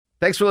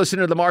Thanks for listening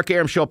to the Mark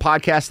Arum Show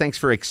podcast. Thanks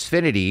for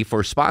Xfinity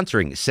for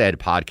sponsoring said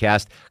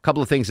podcast. A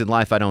couple of things in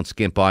life I don't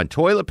skimp on.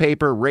 Toilet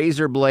paper,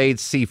 razor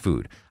blades,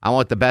 seafood. I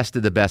want the best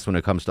of the best when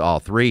it comes to all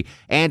three.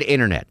 And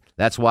internet.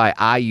 That's why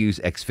I use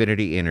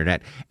Xfinity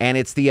Internet. And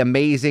it's the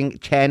amazing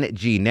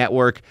 10G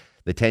network.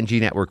 The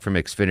 10G network from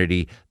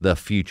Xfinity. The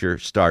future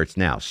starts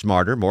now.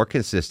 Smarter, more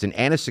consistent,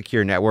 and a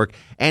secure network.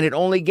 And it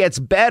only gets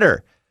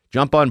better.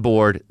 Jump on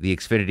board the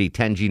Xfinity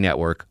 10G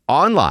network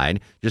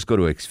online. Just go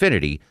to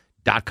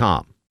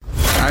Xfinity.com.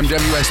 I'm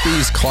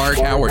WSB's Clark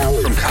Howard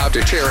from Cobb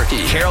to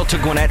Cherokee, Carroll to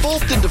Gwinnett,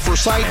 Fulton to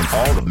Forsyth, and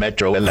all of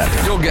Metro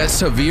 11. You'll get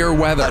severe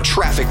weather, a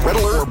traffic red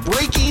alert, or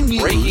breaking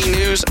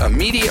news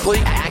immediately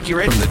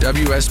Accurate from the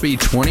WSB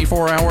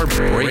 24-hour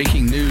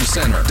Breaking News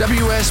Center.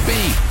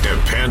 WSB.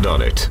 Depend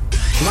on it.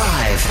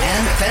 Live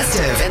and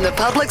festive in the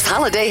Publix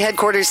Holiday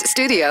Headquarters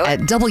studio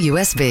at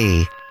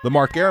WSB. The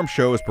Mark Arum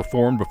Show is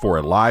performed before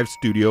a live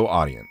studio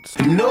audience.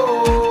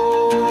 No,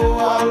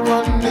 I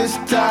run this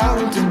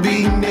town to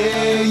be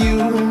near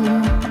you.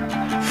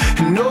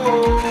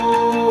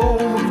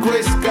 No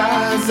gray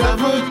skies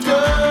ever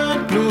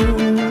turn blue.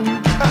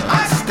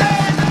 I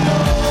stand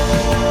alone.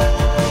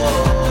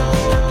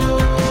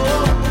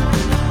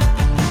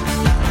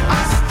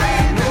 I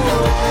stand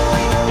alone.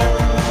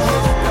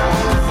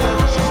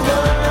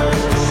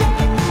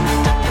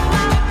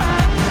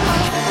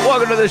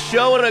 Welcome to the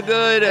show and a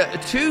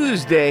good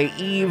Tuesday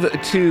Eve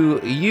to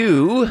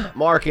you.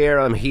 Mark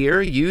Arum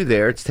here, you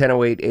there. It's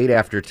 10:08, 8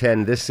 after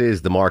 10. This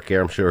is the Mark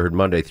Arum Show, heard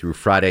Monday through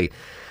Friday,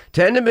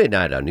 10 to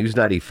midnight on News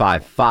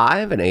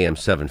 95.5 and AM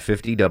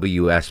 750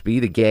 WSB.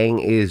 The gang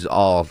is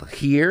all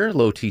here.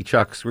 Low T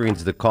Chuck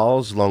screens the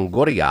calls.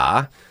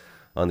 Longoria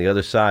on the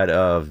other side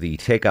of the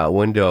takeout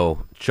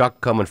window. Chuck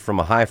coming from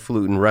a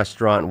highfalutin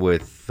restaurant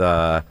with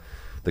the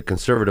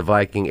conservative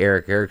Viking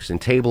Eric Erickson,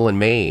 Table in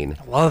Maine.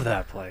 I love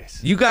that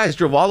place. You guys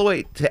drove all the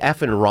way to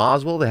effing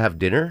Roswell to have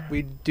dinner?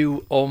 We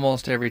do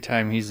almost every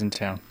time he's in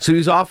town. So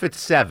he's off at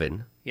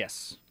 7.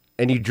 Yes.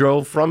 And you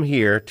drove from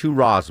here to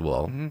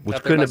Roswell, which Got there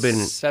couldn't have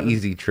about been an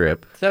easy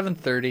trip.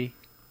 7:30.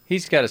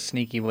 He's got a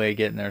sneaky way of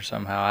getting there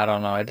somehow. I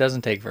don't know. It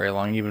doesn't take very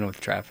long, even with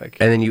traffic.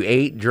 And then you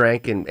ate,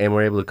 drank, and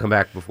were able to come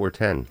back before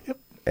 10. Yep.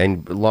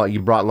 And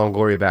you brought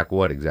Longoria back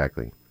what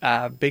exactly?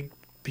 Big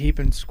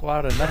peeping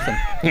squad of nothing.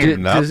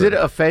 Does it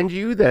offend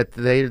you that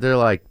they're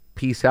like,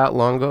 peace out,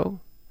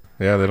 Longo?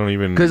 Yeah, they don't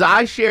even... Because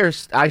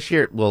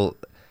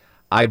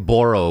I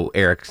borrow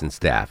Erickson's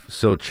staff.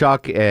 So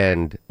Chuck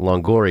and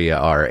Longoria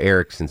are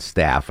Erickson's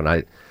staff, and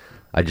I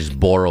just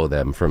borrow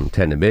them from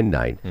 10 to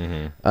midnight.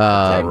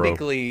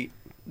 Technically,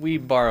 we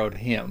borrowed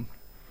him.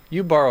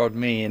 You borrowed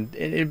me, and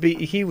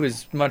he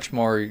was much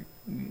more...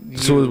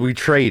 So we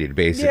traded,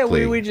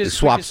 basically. Yeah, we just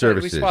swapped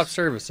services. We swapped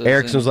services.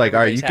 Erickson was like, all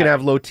right, you can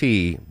have low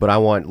T, but I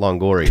want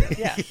Longoria.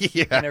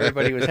 Yeah. And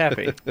everybody was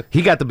happy.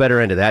 He got the better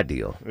end of that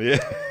deal. Yeah.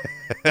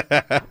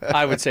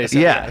 I would say so,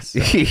 yes.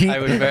 I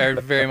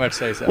would very much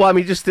say so. Well, I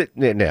mean, I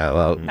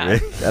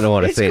don't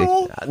want to say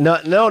cool.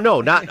 No,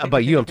 not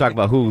about you. I'm talking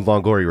about who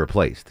Longoria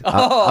replaced.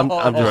 I'm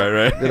just,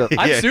 right.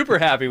 I'm super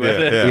happy with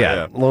it.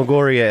 Yeah.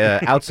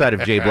 Longoria, outside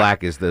of Jay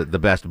Black, is the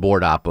best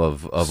board op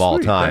of all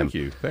time.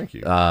 Thank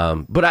you.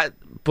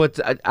 But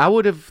I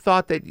would have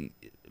thought that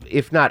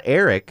if not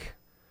Eric,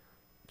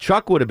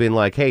 Chuck would have been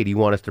like, hey, do you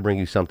want us to bring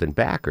you something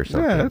back or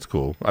something? Yeah, that's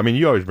cool. I mean,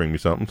 you always bring me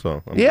something,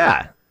 so...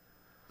 Yeah.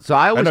 So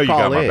I always know you call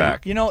got my in.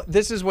 back. You know,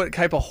 this is what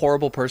type of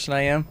horrible person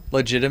I am,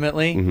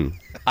 legitimately. Mm-hmm.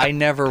 I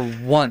never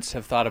once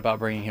have thought about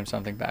bringing him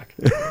something back.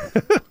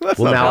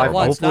 Well, now Not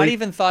once. hopefully Not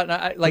even thought,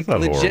 like,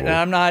 not legit. horrible. And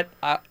I'm not...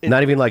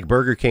 not even like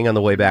Burger King on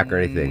the way back or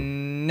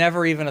anything.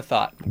 Never even a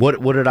thought.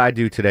 What did I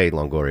do today,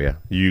 Longoria?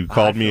 You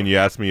called me and you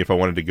asked me if I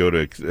wanted to go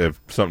to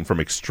something from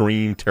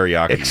Extreme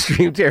Teriyaki.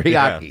 Extreme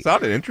Teriyaki. Yeah,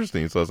 sounded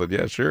interesting, so I said,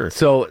 yeah, sure.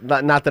 So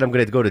not that I'm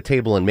going to go to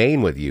Table in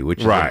Maine with you,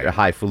 which is a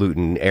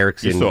highfalutin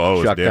Erickson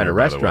Chuck kind of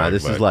restaurant.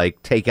 This is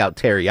like takeout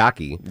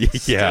teriyaki. Yeah.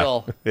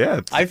 Still,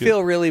 Yeah. I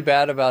feel really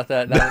bad about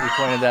that now that you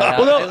pointed that out.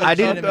 Well, no, I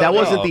didn't. That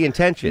wasn't the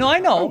intention. No, I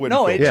know.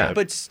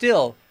 But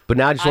still. But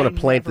now I just want to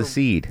plant the never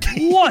seed.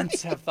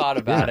 Once have thought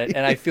about it,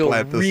 and I feel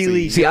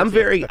really See, I'm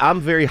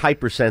very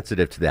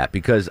hypersensitive to that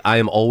because I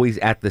am always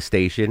at the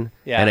station,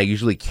 and I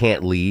usually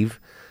can't leave.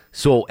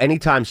 So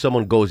anytime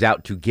someone goes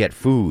out to get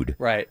food,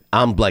 right,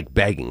 I'm like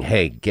begging,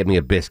 "Hey, get me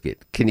a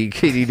biscuit. Can you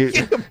do?"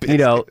 You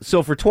know.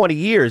 So for 20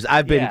 years,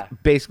 I've been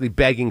basically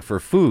begging for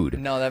food.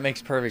 No, that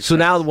makes perfect sense. So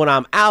now when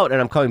I'm out and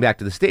I'm coming back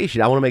to the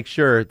station, I want to make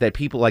sure that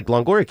people like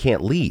Longoria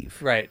can't leave.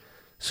 Right.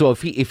 So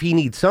if he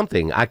needs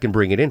something, I can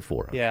bring it in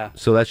for him. Yeah.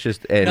 So that's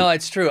just no,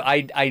 it's true.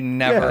 I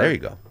never. Yeah, there you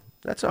go.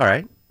 That's all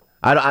right.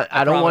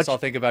 I don't want. I'll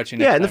think about you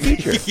next in the time.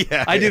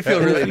 future. I do feel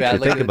really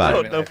bad. Think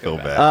about it. Don't feel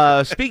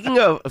bad. Speaking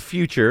of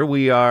future,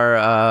 we are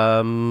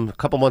a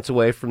couple months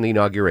away from the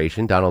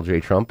inauguration. Donald J.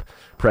 Trump,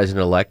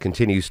 president-elect,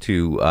 continues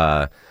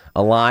to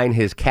align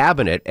his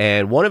cabinet,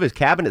 and one of his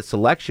cabinet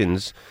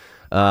selections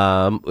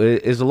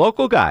is a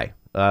local guy,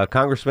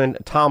 Congressman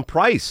Tom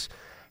Price.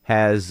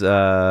 Has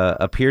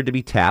appeared to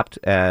be tapped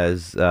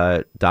as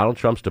Donald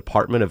Trump's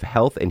Department of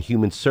Health and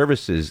Human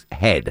Services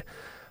head.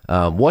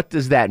 What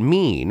does that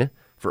mean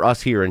for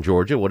us here in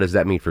Georgia? What does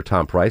that mean for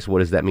Tom Price? What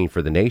does that mean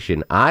for the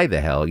nation? I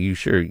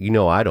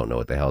don't know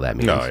what the hell that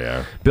means. Oh,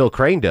 yeah. Bill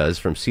Crane does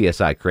from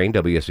CSI Crane,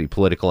 WSB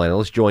political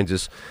analyst, joins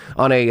us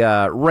on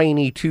a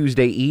rainy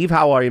Tuesday eve.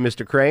 How are you,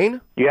 Mr.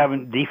 Crane? You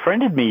haven't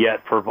defriended me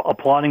yet for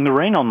applauding the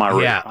rain on my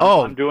roof. Yeah.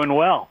 I'm doing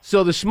well.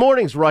 So this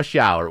morning's rush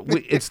hour.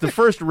 It's the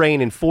first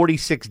rain in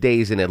 46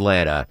 days in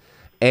Atlanta,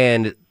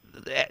 and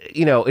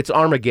it's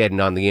Armageddon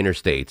on the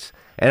interstates.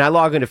 And I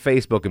log into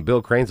Facebook, and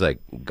Bill Crane's like,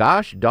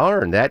 gosh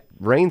darn, that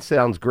rain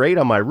sounds great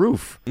on my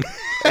roof.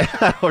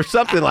 Or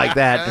something like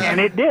that. And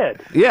it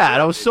did. Yeah,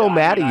 and I was so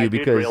mad at you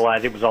because I did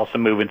realize it was also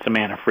moving some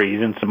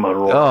antifreeze and some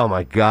motor oil. Oh,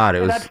 my God.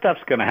 That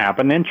stuff's going to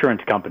happen.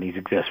 Insurance companies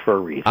exist for a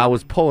reason. I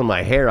was pulling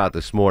my hair out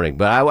this morning,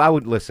 but I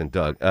would listen,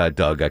 Doug,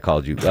 I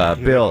called you.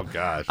 Bill, Oh,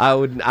 gosh. I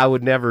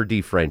would never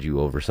defriend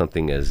you over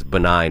something as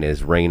benign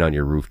as rain on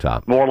your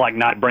rooftop. More like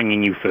not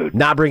bringing you food.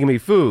 Not bringing me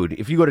food.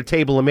 If you go to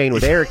Table of Maine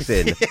with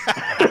Erickson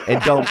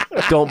and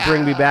don't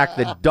bring me back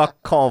the duck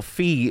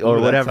confit or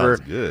whatever. That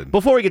sounds good.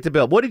 Before we get to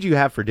Bill, what did you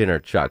have for dinner,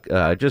 Chuck?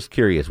 Just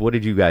curious, what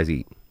did you guys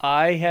eat?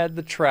 I had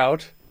the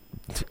trout.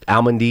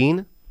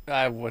 Almondine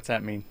What's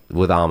that mean?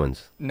 with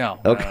almonds. No.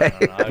 Okay.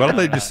 No. Why don't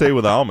they just say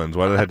with almonds?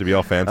 Why do they have to be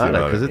all fancy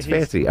about Because it? it's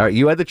fancy. All right,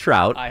 you had the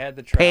trout. I had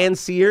the trout.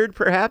 Pan-seared,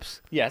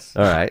 perhaps? Yes.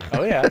 All right.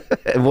 Oh, yeah.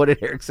 And what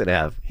did Erickson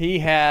have? He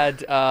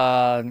had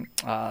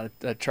a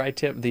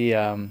tri-tip,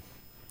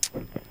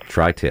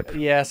 Tri-tip.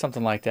 yeah,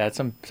 something like that.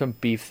 Some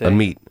beef thing. A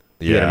meat.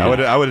 Yeah,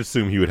 I would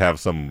assume he would have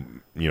some,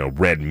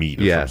 red meat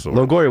of Yeah. some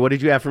sort. Longoria, what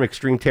did you have from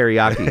Extreme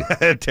Teriyaki?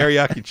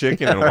 Teriyaki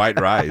chicken and white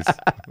rice.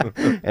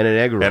 And an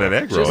egg roll. And an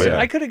egg roll, yeah.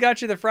 I could have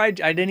got you the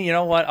fried. I didn't. You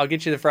know what? I'll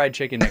get you the fried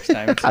chicken next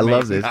time. It's I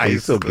love amazing. this. I'm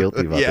so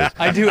guilty about Yeah. this.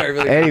 I do. I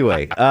really.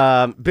 Anyway,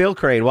 Bill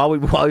Crane, while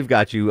we've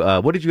got you,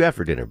 what did you have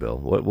for dinner, Bill?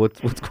 What's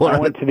going I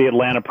on? went to the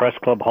Atlanta Press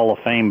Club Hall of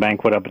Fame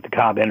banquet up at the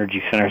Cobb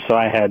Energy Center, so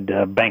I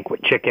had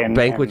banquet chicken.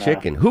 Banquet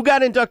chicken. Who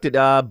got inducted?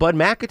 Bud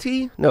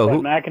McAtee? No. Bud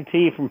Who?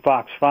 McAtee from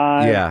Fox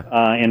 5.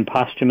 Yeah. In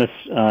posthumous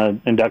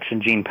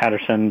induction, Gene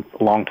Patterson,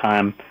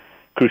 longtime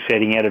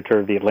crusading editor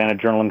of the Atlanta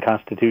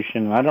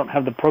Journal-Constitution. And I don't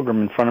have the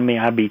program in front of me.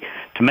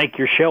 To make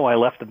your show, I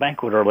left the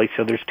banquet early,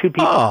 so there's two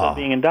people still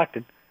being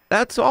inducted.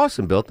 That's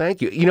awesome, Bill.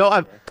 Thank you.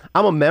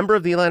 I'm a member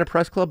of the Atlanta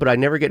Press Club, but I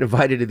never get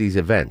invited to these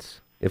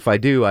events. If I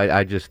do,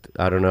 I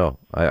don't know.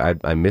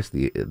 I miss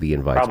the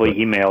invites. Probably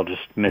email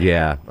just missed.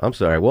 Yeah, I'm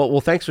sorry.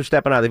 Well, thanks for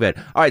stepping out of the event.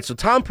 All right, so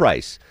Tom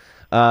Price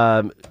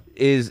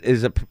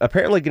is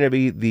apparently going to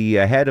be the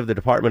head of the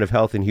Department of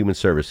Health and Human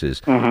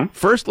Services. Mm-hmm.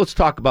 First, let's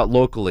talk about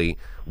locally.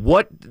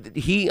 What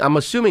I'm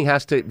assuming,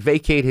 has to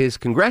vacate his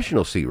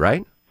congressional seat,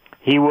 right?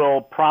 He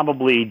will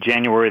probably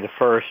January the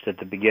 1st, at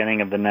the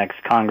beginning of the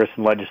next Congress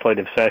and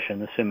legislative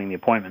session, assuming the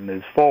appointment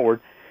moves forward,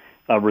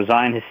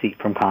 resign his seat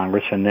from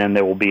Congress, and then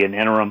there will be an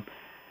interim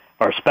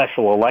or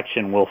special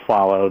election will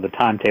follow. The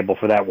timetable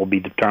for that will be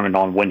determined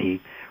on when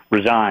he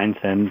resigns,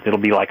 and it'll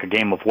be like a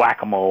game of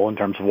whack-a-mole in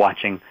terms of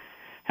watching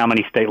how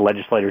many state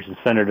legislators and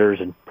senators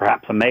and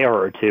perhaps a mayor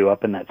or two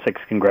up in that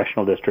 6th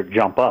congressional district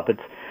jump up.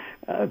 It's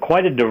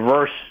quite a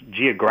diverse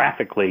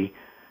geographically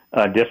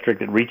district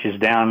that reaches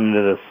down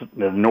into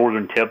the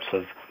northern tips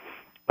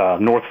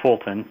of North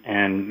Fulton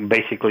and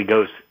basically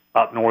goes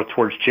up north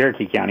towards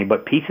Cherokee County,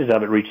 but pieces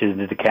of it reaches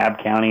into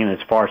DeKalb County and as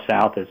far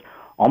south as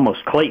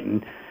almost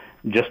Clayton,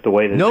 just the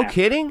way that No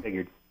kidding?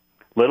 figured.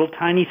 Little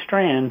tiny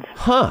strands.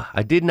 Huh,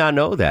 I did not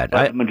know that.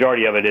 But the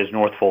majority of it is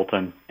North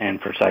Fulton and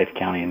Forsyth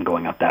County and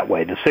going up that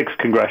way. The 6th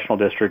congressional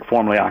district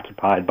formerly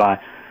occupied by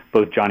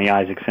both Johnny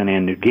Isakson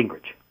and Newt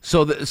Gingrich.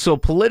 So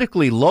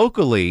politically,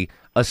 locally,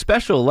 a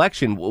special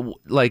election,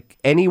 like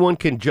anyone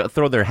can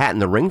throw their hat in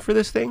the ring for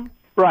this thing?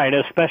 Right,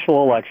 a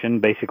special election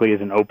basically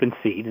is an open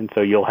seat, and so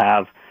you'll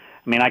have,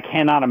 I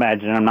cannot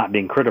imagine, and I'm not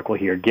being critical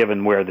here,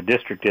 given where the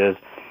district is,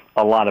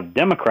 a lot of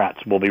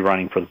Democrats will be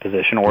running for the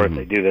position, or if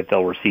they do that,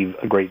 they'll receive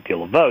a great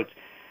deal of votes.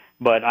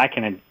 But I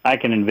can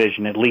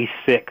envision at least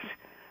 6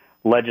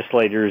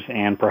 legislators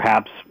and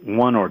perhaps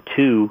 1 or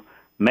 2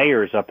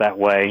 mayors up that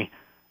way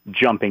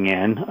jumping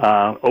in.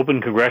 Open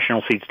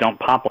congressional seats don't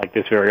pop like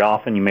this very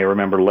often. You may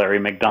remember Larry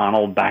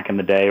McDonald back in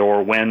the day,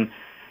 or when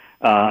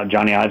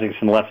Johnny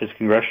Isakson left his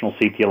congressional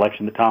seat, the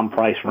election that Tom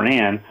Price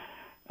ran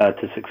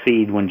to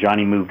succeed when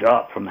Johnny moved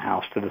up from the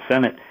House to the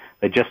Senate.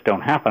 They just don't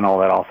happen all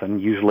that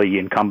often. Usually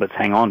incumbents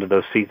hang on to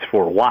those seats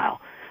for a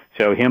while.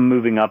 So him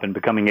moving up and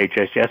becoming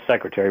HHS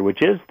Secretary,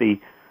 which is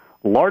the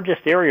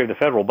largest area of the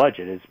federal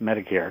budget, is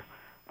Medicare,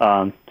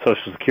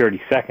 Social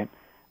Security second,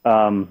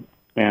 and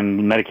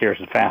Medicare is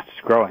the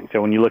fastest growing.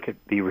 So when you look at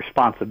the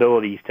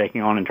responsibility he's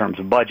taking on in terms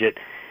of budget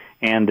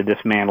and the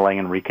dismantling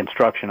and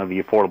reconstruction of the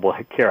Affordable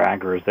Care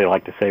Act, or as they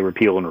like to say,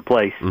 repeal and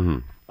replace,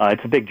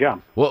 it's a big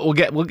job. Well,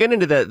 we'll get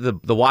into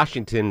the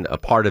Washington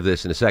part of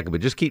this in a second, but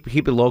just keep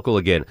it local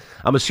again.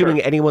 I'm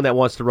assuming anyone that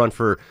wants to run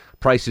for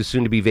Price's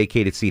soon-to-be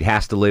vacated seat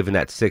has to live in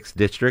that 6th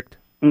district?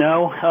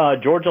 No,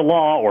 Georgia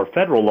law or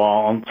federal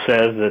law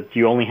says that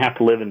you only have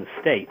to live in the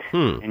state,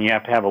 and you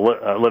have to have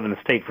live in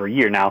the state for a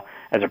year. Now,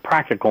 as a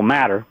practical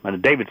matter,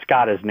 David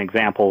Scott is an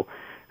example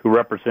who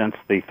represents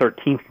the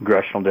 13th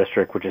congressional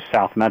district, which is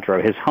South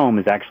Metro. His home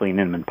is actually in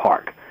Inman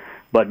Park.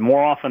 But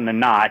more often than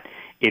not,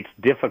 it's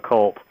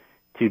difficult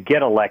to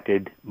get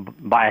elected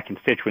by a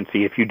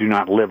constituency if you do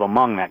not live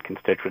among that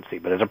constituency.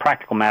 But as a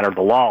practical matter,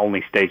 the law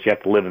only states you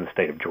have to live in the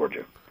state of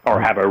Georgia or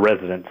have a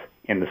residence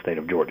in the state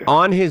of Georgia.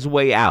 On his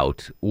way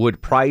out,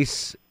 would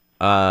Price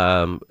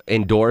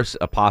endorse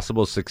a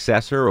possible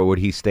successor, or would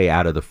he stay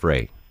out of the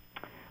fray?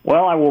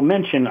 Well, I will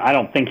mention, I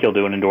don't think he'll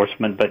do an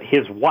endorsement, but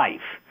his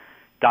wife,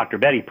 Dr.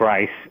 Betty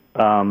Price,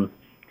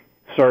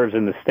 serves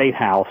in the State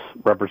House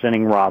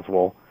representing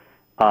Roswell,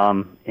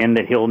 in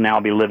that he'll now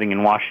be living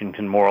in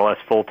Washington more or less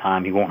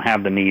full-time. He won't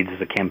have the needs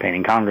as a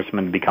campaigning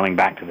congressman to be coming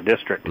back to the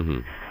district,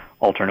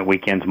 alternate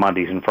weekends,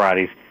 Mondays and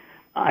Fridays.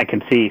 I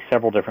can see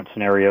several different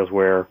scenarios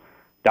where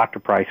Dr.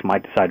 Price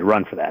might decide to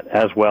run for that,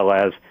 as well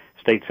as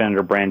State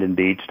Senator Brandon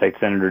Beach, State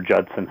Senator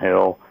Judson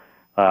Hill,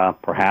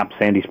 perhaps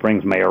Sandy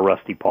Springs Mayor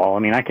Rusty Paul. I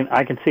mean, I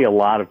can see a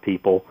lot of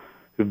people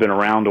who've been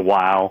around a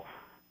while.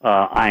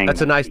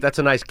 That's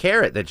a nice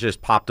carrot that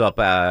just popped up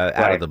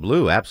out of the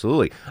blue.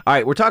 Absolutely. All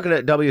right, we're talking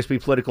to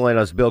WSB political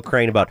analyst Bill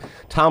Crane about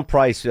Tom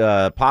Price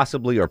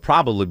possibly or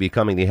probably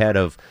becoming the head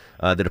of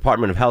the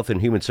Department of Health and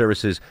Human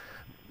Services.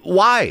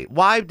 Why?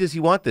 Why does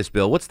he want this,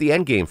 Bill? What's the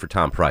end game for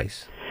Tom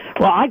Price?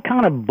 Well, I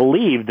kind of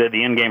believe that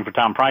the end game for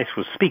Tom Price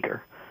was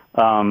Speaker.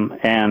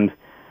 And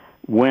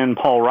when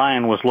Paul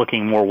Ryan was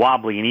looking more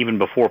wobbly, and even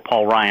before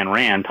Paul Ryan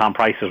ran, Tom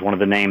Price is one of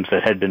the names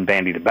that had been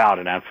bandied about.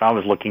 And if I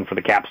was looking for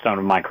the capstone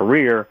of my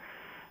career,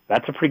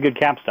 that's a pretty good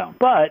capstone.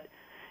 But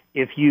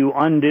if you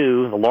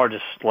undo the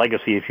largest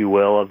legacy, if you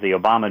will, of the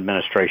Obama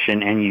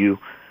administration and you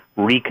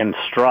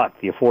reconstruct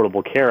the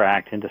Affordable Care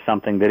Act into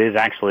something that is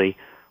actually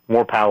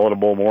more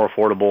palatable, more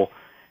affordable,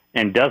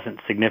 and doesn't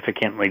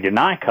significantly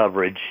deny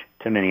coverage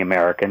to many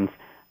Americans,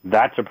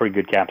 that's a pretty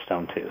good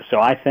capstone, too. So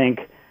I think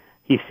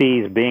he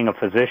sees being a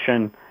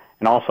physician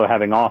and also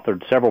having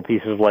authored several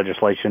pieces of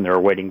legislation that are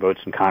awaiting votes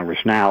in Congress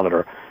now that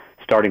are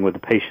starting with the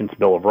Patient's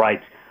Bill of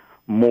Rights,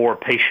 more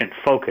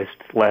patient-focused,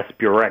 less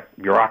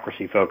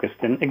bureaucracy-focused.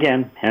 And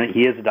again,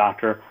 he is a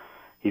doctor.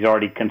 He's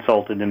already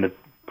consulted in the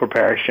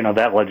preparation of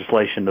that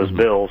legislation, those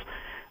bills,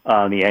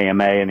 the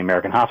AMA and the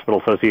American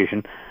Hospital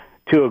Association,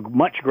 to a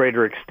much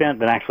greater extent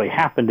than actually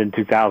happened in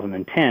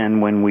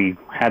 2010 when we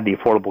had the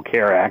Affordable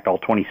Care Act, all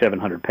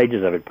 2,700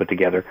 pages of it put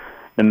together.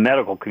 The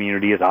medical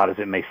community, as odd as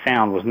it may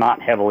sound, was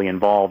not heavily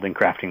involved in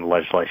crafting the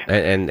legislation.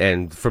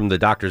 And from the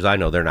doctors I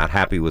know, they're not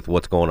happy with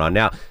what's going on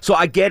now. So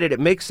I get it. It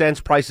makes sense.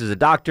 Price is a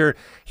doctor.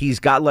 He's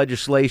got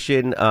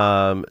legislation,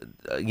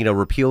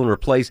 repeal and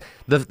replace.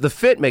 The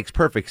fit makes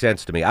perfect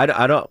sense to me.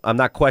 I'm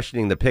not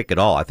questioning the pick at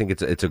all. I think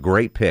it's a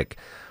great pick.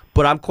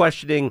 But I'm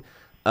questioning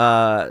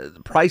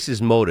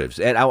Price's motives.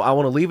 And I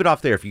want to leave it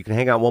off there if you can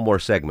hang on one more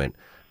segment.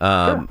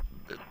 Sure.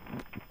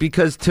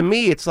 Because to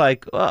me, it's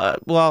like,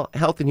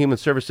 Health and Human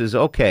Services,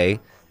 okay,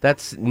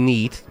 that's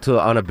neat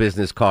on a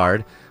business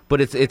card,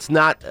 but it's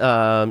not,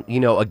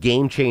 a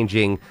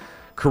game-changing,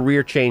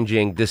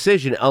 career-changing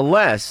decision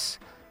unless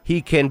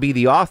he can be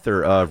the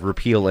author of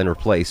repeal and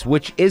replace,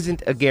 which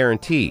isn't a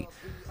guarantee.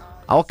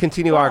 I'll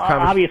continue our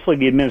conversation. Obviously,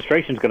 the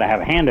administration's going to have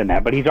a hand in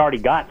that, but he's already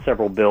got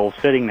several bills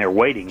sitting there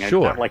waiting. Sure.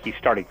 It's not like he's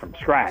starting from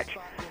scratch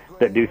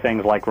that do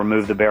things like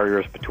remove the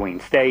barriers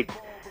between states,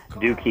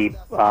 do keep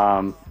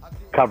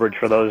coverage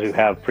for those who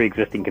have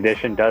pre-existing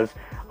condition, does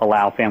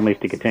allow families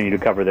to continue to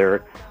cover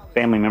their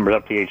family members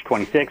up to age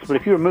 26. But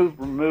if you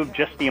remove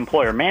just the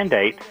employer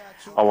mandate,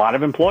 a lot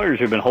of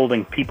employers who've been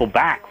holding people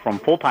back from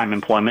full-time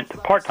employment to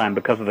part-time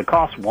because of the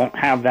cost won't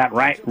have that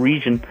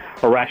reason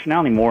or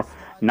rationale anymore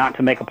not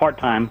to make a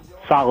part-time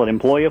solid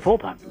employee a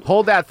full-time.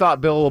 Hold that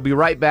thought, Bill. We'll be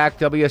right back.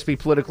 WSB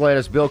political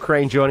analyst Bill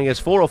Crane joining us,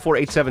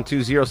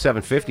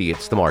 404-872-0750.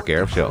 It's the Mark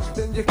Arum Show.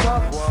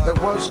 The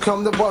worst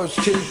come to worst,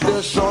 keep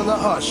this on the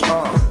hush.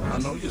 I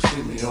know you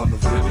see me on the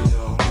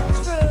video.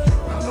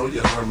 I know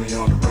you heard me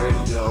on the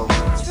radio.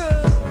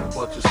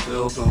 But you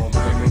still don't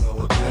pay me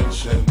no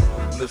attention.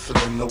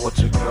 Listening to what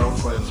your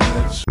girlfriends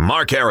mention.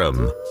 Mark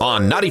Arum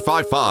on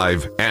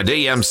 95.5 and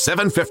AM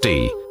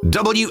 750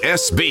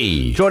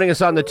 WSB. Joining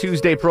us on the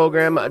Tuesday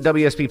program,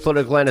 WSB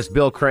political analyst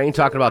Bill Crane,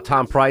 talking about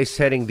Tom Price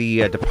heading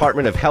the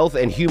Department of Health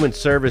and Human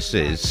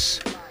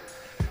Services.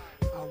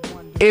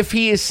 If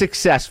he is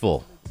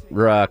successful,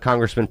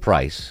 Congressman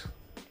Price,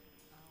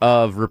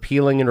 of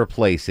repealing and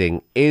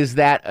replacing, is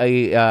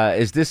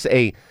this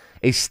a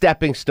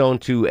stepping stone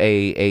to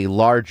a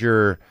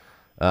larger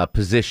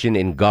position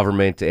in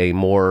government, a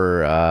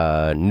more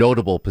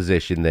notable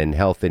position than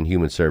Health and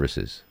Human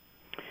Services?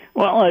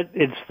 Well,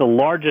 it's the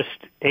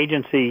largest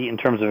agency in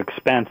terms of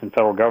expense in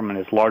federal government.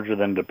 Is larger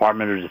than the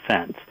Department of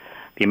Defense,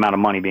 the amount of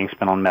money being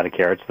spent on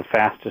Medicare. It's the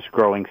fastest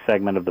growing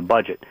segment of the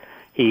budget.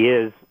 He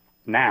is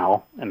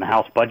now in the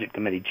House Budget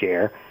Committee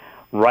chair,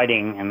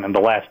 writing, and in the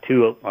last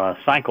two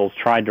cycles,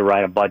 tried to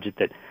write a budget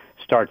that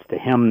starts to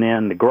hem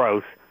in the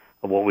growth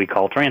of what we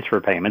call transfer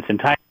payments.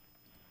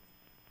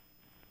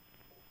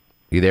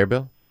 You there,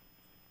 Bill?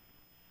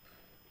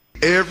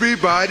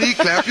 Everybody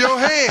clap your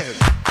hands.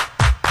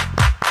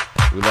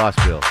 We lost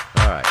Bill.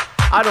 All right.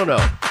 I don't know.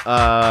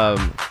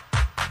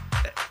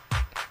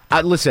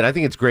 Listen, I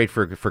think it's great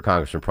for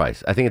Congressman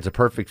Price. I think it's a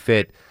perfect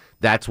fit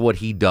That's what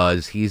he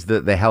does. He's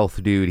the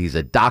health dude. He's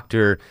a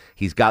doctor.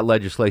 He's got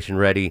legislation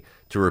ready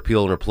to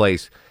repeal and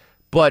replace.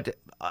 But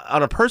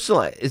on a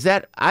personal,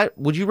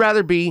 would you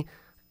rather be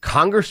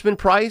Congressman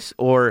Price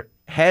or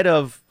head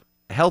of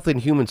Health and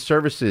Human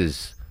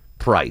Services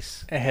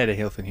Price? Head of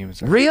Health and Human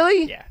Services.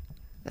 Really? Yeah.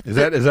 Is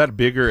that a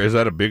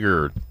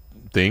bigger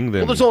thing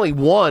than? Well, there's only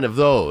one of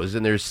those,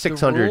 and there's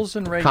 600 the rules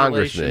and regulations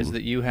congressmen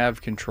that you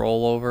have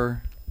control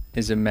over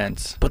is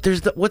immense. But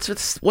there's what's the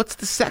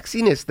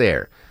sexiness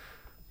there?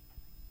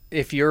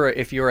 If you're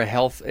a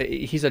health,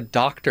 he's a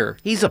doctor.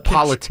 He's a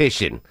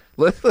politician.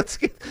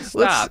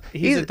 Stop.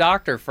 He's a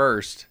doctor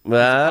first.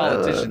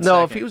 No, second.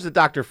 if he was a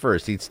doctor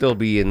first, he'd still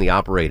be in the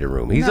operator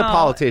room. He's a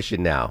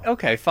politician now.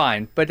 Okay,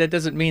 fine, but that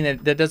doesn't mean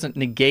that doesn't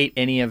negate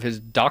any of his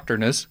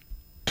doctorness.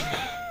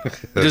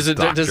 Does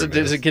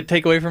it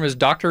take away from his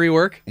doctory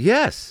work?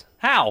 Yes.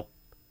 How?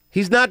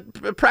 He's not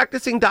a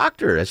practicing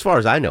doctor, as far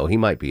as I know. He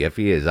might be. If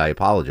he is, I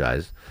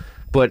apologize.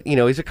 But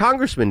he's a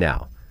congressman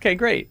now. Okay,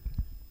 great.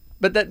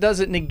 But that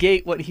doesn't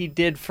negate what he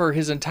did for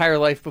his entire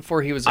life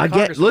before he was a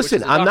congressman.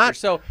 Listen,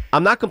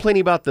 I'm not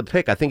complaining about the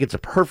pick. I think it's a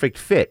perfect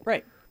fit.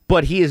 Right.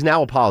 But he is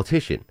now a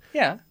politician.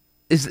 Yeah.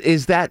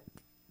 Is that?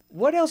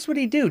 What else would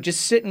he do? Just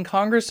sit in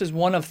Congress as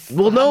one of?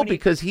 Well, no,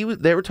 because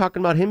they were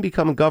talking about him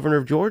becoming governor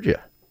of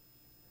Georgia,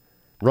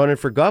 running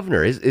for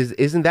governor.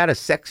 Isn't that a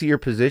sexier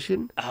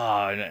position?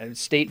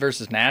 State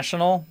versus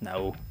national?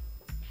 No.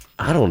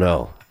 I don't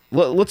know.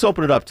 Let's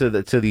open it up to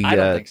the I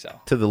don't think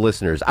so. To the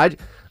listeners. I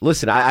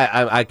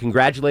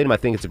congratulate him. I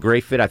think it's a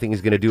great fit. I think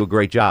he's going to do a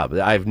great job.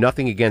 I have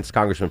nothing against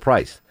Congressman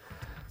Price,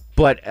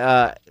 but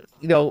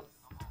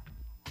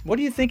what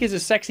do you think is a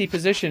sexy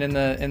position in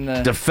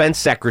the defense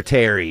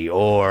secretary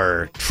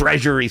or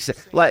treasury?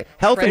 Like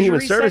Health and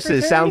Human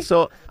Services sounds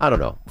so. I don't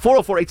know.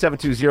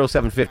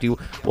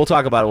 404-872-0750. We'll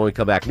talk about it when we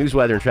come back. News,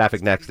 weather, and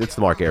traffic next. It's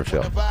the Mark Arum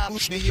Show. I'm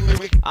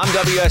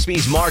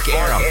WSB's Mark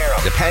Arum.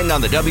 Depend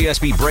on the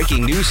WSB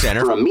Breaking News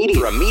Center for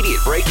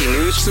immediate breaking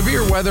news,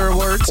 severe weather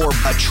alerts, or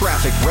a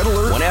traffic red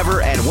alert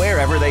whenever and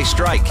wherever they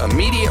strike.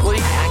 Immediately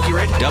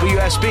accurate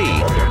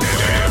WSB.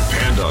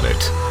 Depend on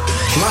it.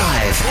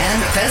 Live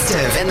and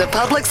festive in the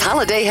Publix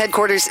Holiday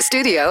Headquarters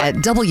studio at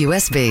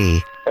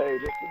WSB. Hey,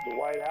 this is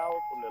Dwight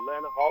Howard from the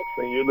Atlanta Hawks,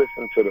 and you're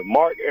listening to the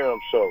Mark Arum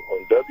Show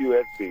on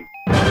WSB.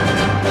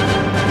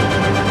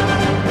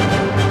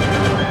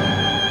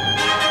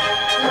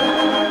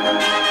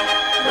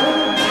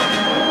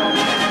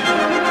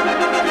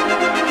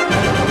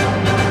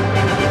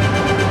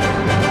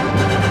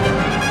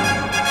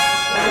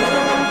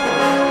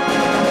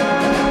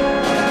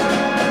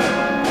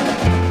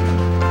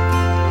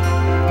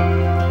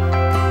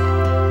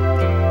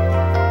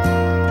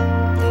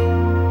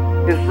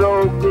 It's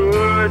so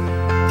good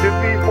to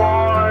be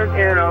born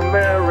in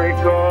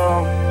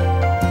America,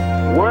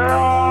 where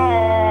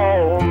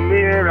all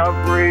men are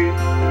free.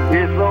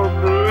 It's so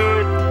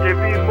good to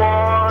be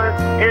born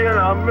in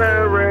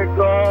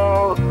America,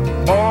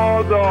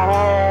 all the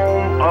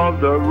home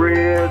of the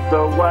red,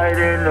 the white,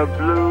 and the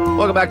blue.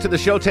 Welcome back to the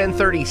show.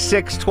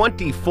 10:36,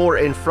 24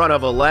 in front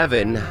of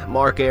 11.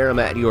 Mark Arum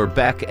at your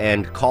beck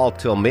and call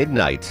till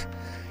midnight.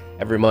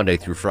 Every Monday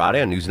through Friday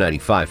on News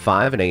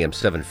 95.5 and AM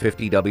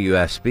 750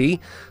 WSB.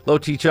 Low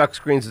T Chuck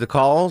screens the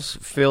calls.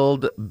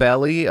 Filled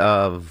belly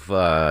of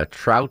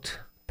trout,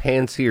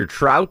 pan-seared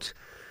trout.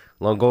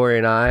 Longoria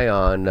and I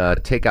on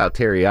takeout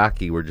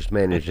teriyaki. We're just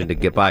managing to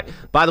get by.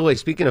 By the way,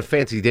 speaking of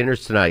fancy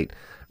dinners tonight,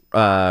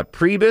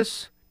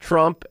 Priebus,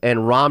 Trump,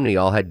 and Romney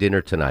all had dinner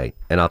tonight.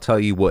 And I'll tell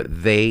you what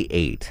they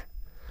ate.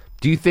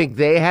 Do you think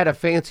they had a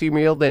fancier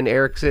meal than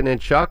Erickson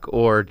and Chuck?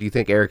 Or do you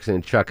think Erickson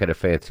and Chuck had a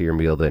fancier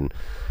meal than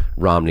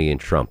Romney and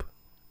Trump?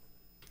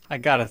 I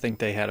gotta think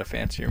they had a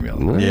fancier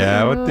meal.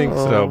 Yeah, I would think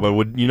so.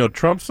 But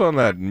Trump's on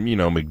that,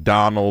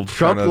 McDonald's.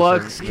 Trump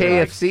loves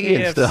KFC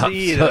and stuff. So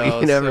you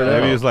never know.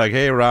 Maybe he was like,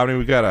 "Hey, Romney,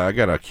 I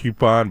got a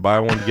coupon,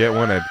 buy one get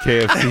one at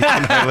KFC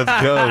tonight.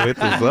 Let's go, hit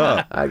this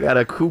up." I got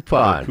a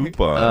coupon.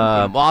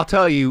 Well, I'll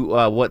tell you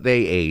what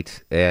they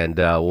ate, and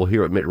we'll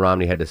hear what Mitt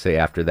Romney had to say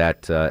after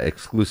that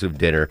exclusive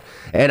dinner.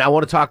 And I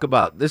want to talk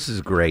about this.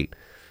 Is great.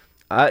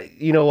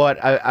 You know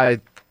what? I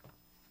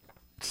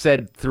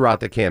said throughout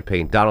the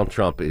campaign, Donald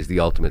Trump is the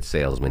ultimate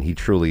salesman. He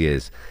truly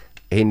is.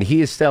 And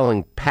he is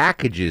selling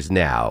packages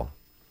now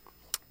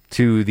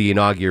to the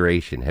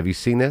inauguration. Have you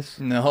seen this?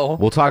 No.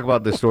 We'll talk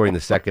about this story in the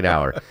second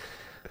hour.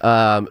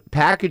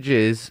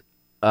 Packages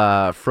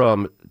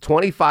from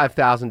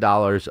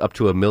 $25,000 up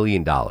to $1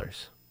 million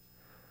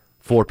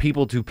for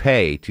people to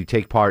pay to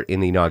take part in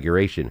the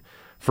inauguration.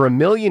 For $1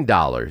 million,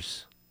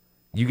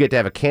 you get to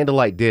have a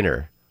candlelight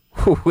dinner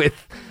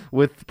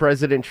with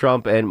President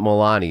Trump and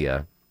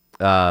Melania.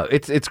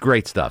 It's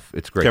great stuff.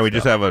 It's great. Can we stuff.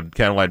 just have a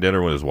candlelight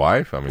dinner with his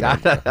wife? I mean, I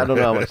don't know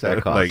how much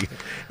that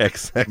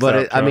costs.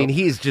 But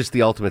he's just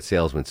the ultimate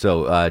salesman.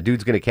 So,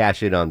 dude's going to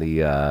cash in on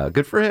the.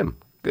 Good for him.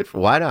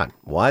 Why not?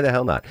 Why the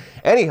hell not?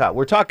 Anyhow,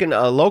 we're talking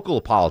local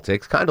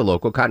politics, kind of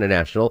local, kind of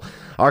national.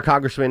 Our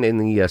congressman in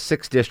the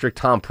 6th district,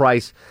 Tom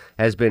Price,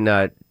 has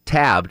been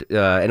tabbed,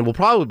 and will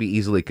probably be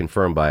easily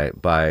confirmed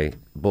by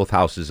both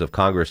houses of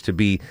Congress, to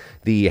be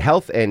the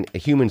Health and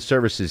Human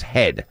Services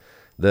head,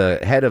 the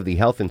head of the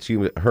Health and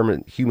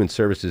Human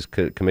Services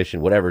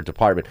Commission, whatever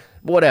department,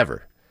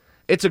 whatever.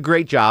 It's a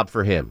great job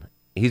for him.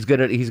 He's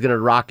gonna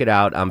rock it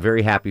out. I'm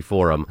very happy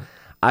for him.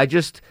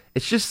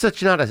 It's just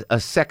such not a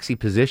sexy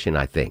position,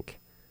 I think.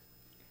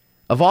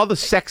 Of all the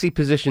sexy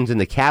positions in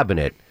the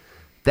cabinet,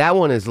 that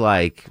one is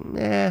like,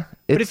 eh.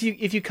 But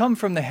if you come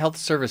from the health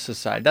services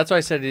side, that's why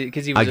I said it,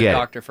 because he was a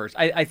doctor first.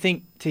 I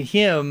think to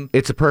him,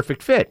 it's a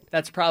perfect fit.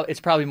 It's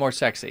probably more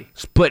sexy.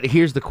 But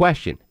here's the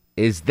question: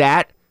 is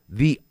that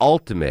the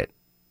ultimate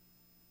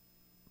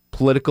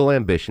political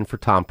ambition for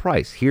Tom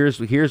Price? Here's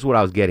what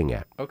I was getting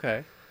at.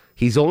 Okay.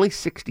 He's only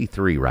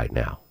 63 right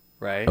now.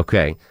 Right.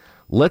 Okay.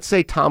 Let's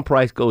say Tom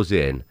Price goes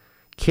in,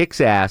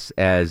 kicks ass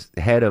as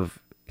head of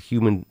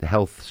Human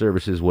Health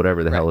Services,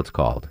 whatever the hell it's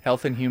called.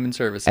 Health and Human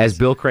Services. As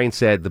Bill Crane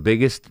said, the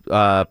biggest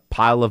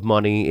pile of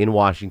money in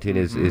Washington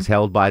is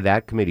held by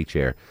that committee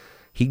chair.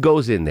 He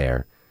goes in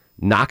there,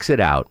 knocks it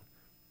out,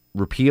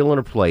 repeal and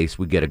replace.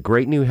 We get a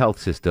great new health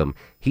system.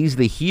 He's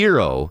the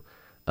hero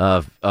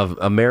of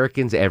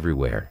Americans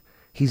everywhere.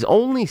 He's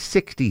only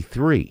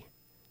 63.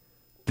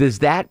 Does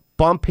that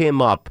bump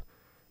him up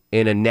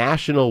in a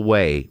national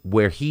way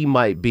where he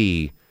might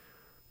be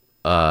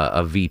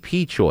a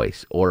VP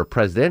choice or a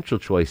presidential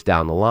choice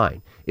down the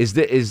line? Is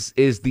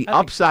the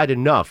upside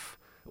enough,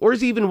 or is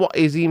he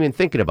even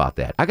thinking about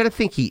that? I got to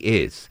think he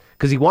is,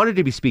 because he wanted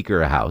to be Speaker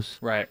of the House.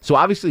 Right. So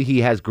obviously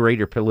he has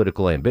greater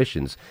political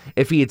ambitions.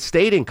 If he had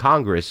stayed in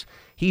Congress,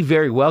 he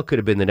very well could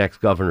have been the next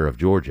governor of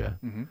Georgia.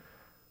 Mm-hmm.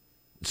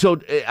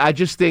 So I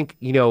just think,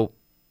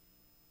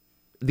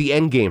 the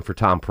end game for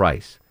Tom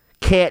Price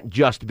can't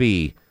just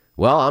be,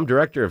 well, I'm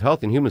Director of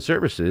Health and Human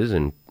Services,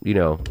 and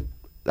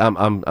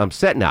I'm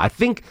set now. I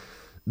think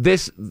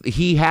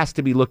he has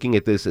to be looking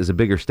at this as a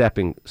bigger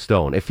stepping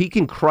stone. If he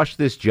can crush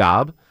this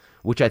job,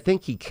 which I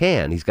think he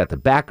can, he's got the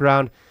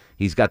background,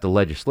 he's got the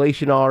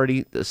legislation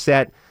already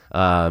set,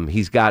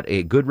 he's got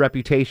a good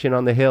reputation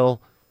on the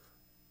Hill.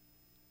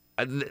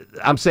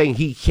 I'm saying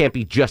he can't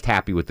be just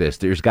happy with this.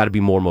 There's got to be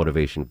more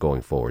motivation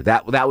going forward.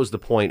 That was the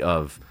point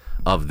of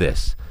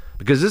this,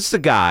 because this is a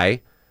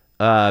guy.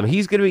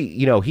 He's going to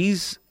be,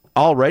 he's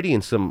already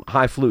in some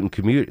highfalutin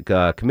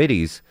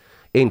committees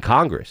in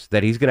Congress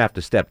that he's going to have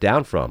to step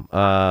down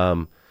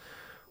from.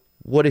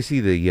 What is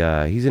he?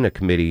 He's in a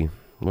committee.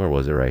 Where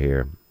was it? Right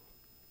here.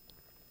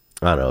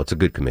 I don't know. It's a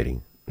good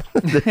committee.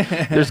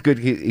 There's good.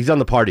 He's on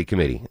the party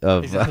committee.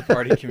 He's on the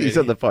party committee. He's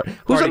on the party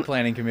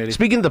Planning committee.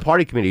 Speaking of the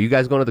party committee, you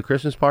guys going to the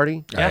Christmas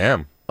party? Yeah. I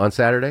am. On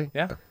Saturday?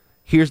 Yeah.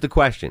 Here's the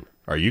question.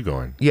 Are you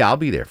going? Yeah, I'll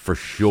be there for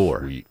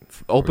sure. Sweet.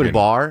 Open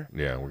bar.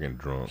 Yeah, we're getting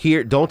drunk.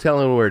 Here, don't tell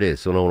anyone where it is,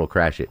 so no one will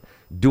crash it.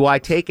 Do I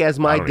take as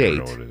my I don't date?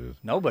 even know what it is.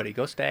 Nobody.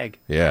 Go Stag.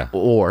 Yeah.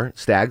 Or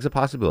Stag's a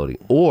possibility.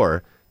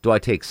 Or do I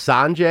take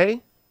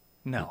Sanjay?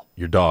 No.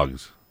 Your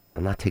dogs.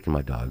 I'm not taking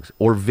my dogs.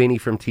 Or Vinny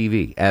from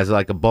TV as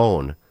like a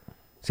bone.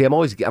 See, I'm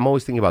always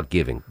thinking about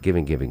giving.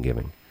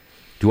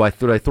 Do I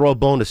throw a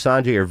bone to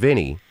Sanjay or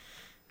Vinny?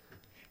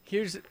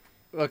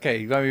 Okay,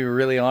 you want me to be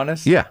really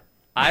honest? Yeah.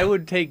 I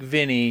would take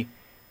Vinny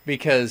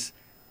because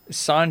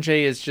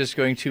Sanjay is just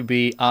going to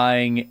be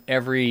eyeing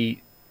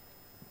every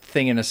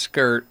thing in a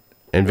skirt.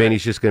 And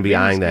Vinny's just going to be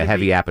eyeing the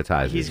heavy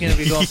appetizers. He's going to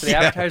be going for the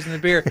appetizer and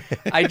the beer.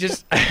 I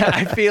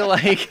feel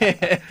like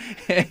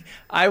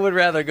I would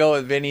rather go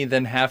with Vinny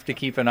than have to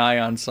keep an eye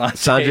on Sanjay.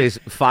 Sanjay's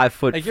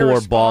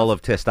 5'4" ball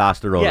of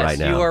testosterone right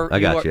now. I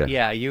got you.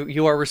 Yeah,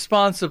 you are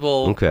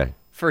responsible Okay.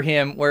 for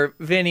him, where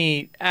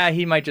Vinny,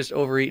 he might just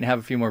overeat and have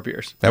a few more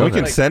beers. And we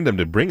can send him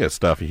to bring us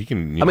stuff. He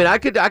can. I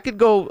could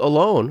go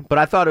alone, but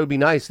I thought it would be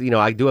nice.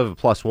 I do have a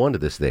 +1 to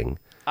this thing.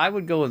 I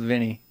would go with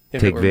Vinny.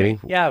 Take Vinny?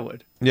 Yeah, I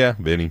would. Yeah,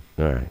 Vinny.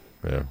 All right.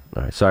 Yeah.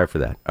 All right. Sorry for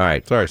that. All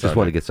right. Sorry. Just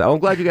wanted to get. I'm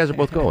glad you guys are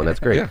both going.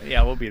 That's great.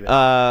 Yeah, we'll be there.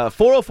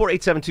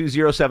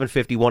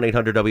 404-872-0750,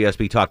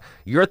 1-800-WSB Talk.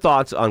 Your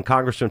thoughts on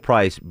Congressman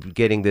Price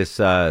getting this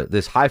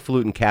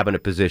highfalutin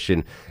cabinet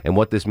position and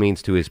what this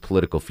means to his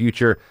political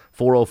future.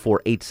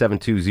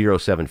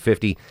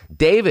 404-872-0750.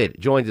 David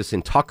joins us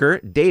in Tucker.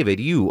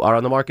 David, you are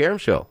on the Mark Arum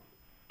Show.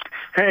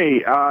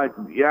 Hey, I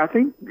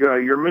think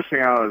you're missing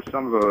out on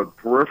some of the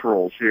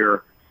peripherals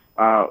here.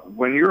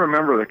 When you're a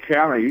member of the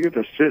cabinet, you get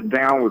to sit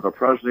down with the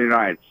President of the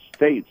United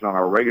States on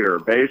a regular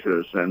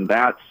basis, and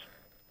that's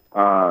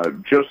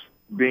just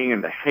being in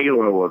the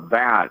halo of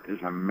that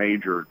is a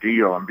major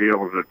deal, and be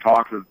able to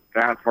talk to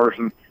that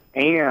person,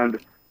 and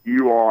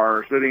you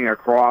are sitting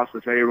across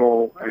the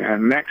table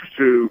and next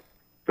to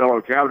fellow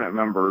cabinet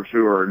members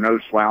who are no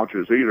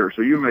slouches either,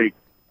 so you make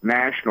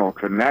national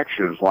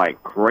connections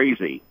like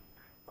crazy.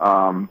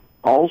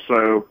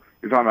 Also,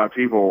 you're talking about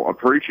people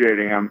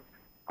appreciating him.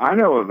 I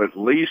know of at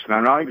least, and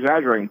I'm not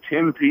exaggerating,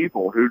 10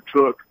 people who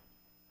took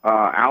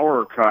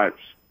hour cuts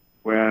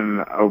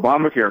when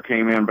Obamacare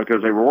came in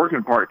because they were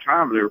working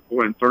part-time, but they were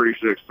pulling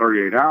 36,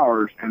 38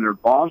 hours, and their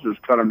bosses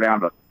cut them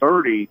down to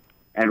 30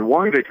 and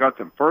wanted to cut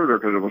them further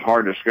because it was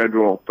hard to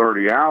schedule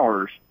 30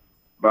 hours.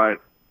 But,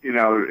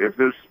 if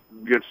this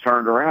gets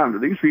turned around,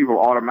 these people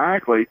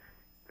automatically,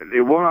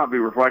 it will not be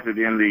reflected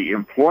in the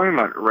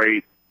employment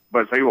rate,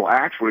 but they will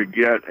actually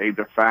get a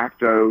de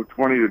facto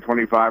 20 to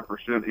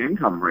 25%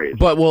 income raise.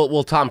 But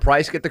will Tom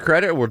Price get the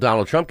credit, or will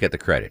Donald Trump get the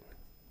credit?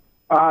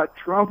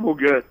 Trump will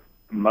get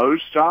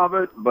most of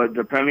it, but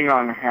depending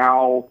on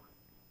how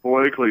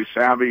politically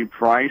savvy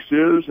Price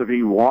is, if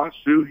he wants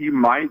to, he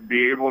might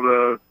be able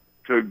to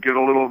get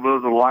a little bit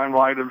of the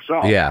limelight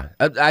himself. Yeah.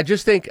 I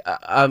just think,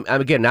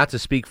 again, not to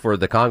speak for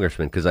the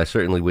congressman, because I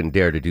certainly wouldn't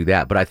dare to do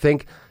that, but I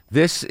think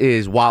this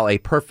is, while a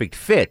perfect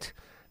fit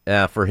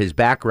for his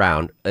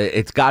background,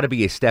 it's got to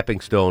be a stepping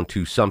stone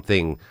to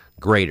something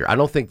greater. I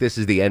don't think this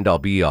is the end-all,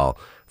 be-all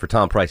for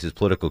Tom Price's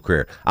political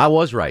career. I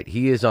was right.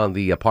 He is on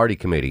the party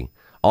committee,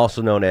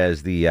 also known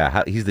as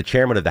he's the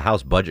chairman of the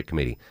House Budget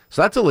Committee.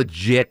 So that's a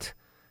legit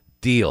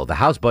deal. The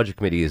House Budget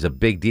Committee is a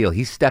big deal.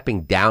 He's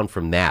stepping down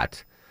from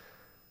that.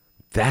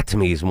 That, to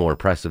me, is more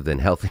impressive than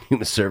Health and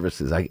Human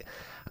Services.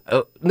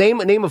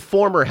 Name a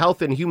former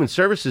Health and Human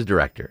Services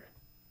director.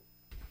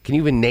 Can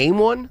you even name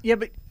one? Yeah,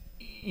 but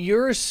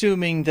you're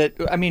assuming that,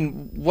 I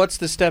mean, what's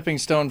the stepping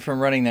stone from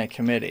running that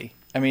committee?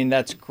 I mean,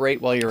 that's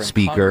great while you're in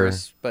Speaker.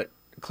 Congress, but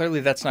clearly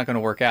that's not going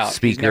to work out.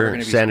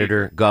 Speaker,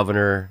 senator,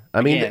 governor.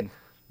 I mean, Again,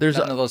 there's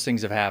none of those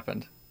things have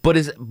happened. But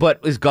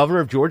is governor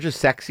of Georgia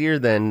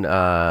sexier than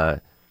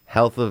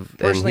health of?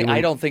 Personally,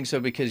 I don't think so,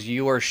 because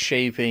you are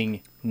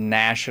shaping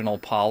national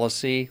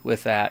policy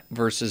with that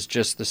versus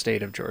just the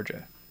state of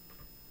Georgia.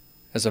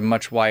 As a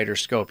much wider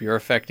scope, you're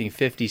affecting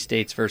 50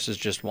 states versus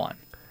just one.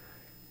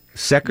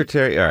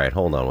 Secretary. All right,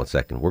 hold on 1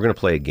 second. We're going to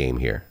play a game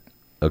here.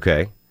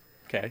 Okay.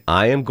 Okay.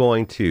 I am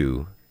going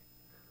to.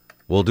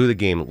 We'll do the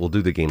game. We'll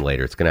do the game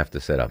later. It's going to have to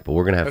set up, but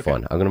we're going to have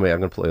fun. I'm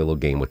going to play a little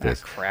game with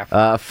this.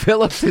 Crap.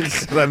 Phillips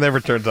that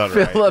never turns out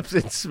right. Phillips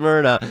in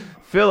Smyrna.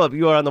 Philip,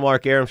 you are on the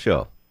Mark Arum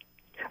Show.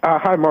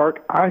 Hi,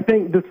 Mark. I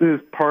think this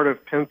is part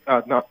of Pence.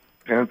 Not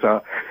Pence.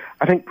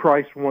 I think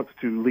Price wants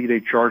to lead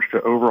a charge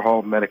to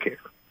overhaul Medicare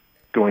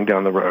going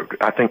down the road.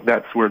 I think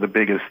that's where the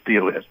biggest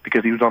deal is,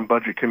 because he was on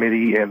Budget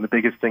Committee, and the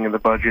biggest thing in the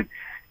budget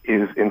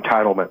is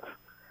entitlements.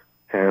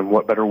 And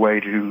what better way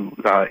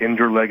to end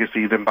your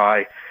legacy than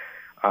by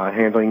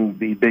handling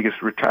the biggest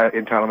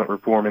entitlement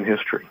reform in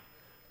history?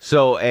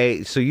 So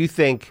you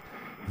think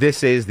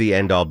this is the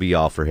end-all,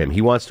 be-all for him?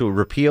 He wants to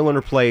repeal and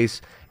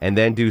replace, and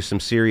then do some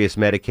serious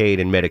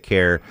Medicaid and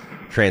Medicare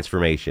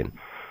transformation.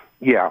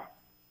 Yeah,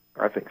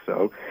 I think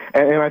so.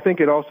 And I think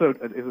it also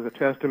is a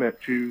testament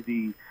to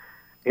the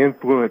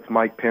influence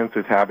Mike Pence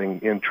is having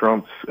in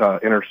Trump's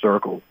inner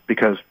circle,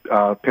 because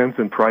Pence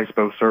and Price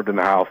both served in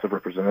the House of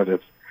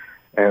Representatives.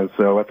 And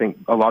so I think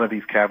a lot of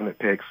these cabinet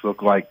picks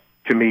look like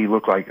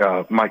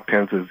Mike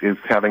Pence is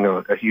having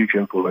a huge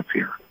influence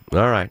here.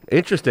 All right.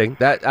 Interesting.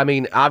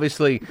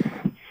 Obviously,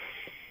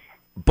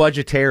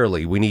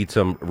 budgetarily, we need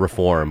some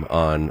reform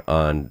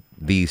on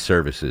these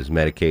services,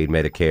 Medicaid,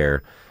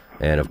 Medicare,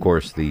 and, of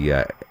course,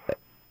 the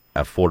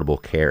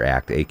Affordable Care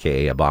Act,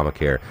 a.k.a.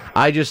 Obamacare.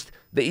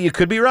 You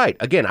could be right.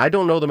 Again, I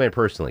don't know the man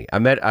personally. I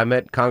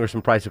met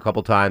Congressman Price a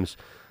couple times,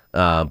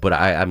 but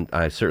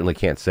I certainly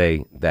can't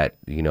say that,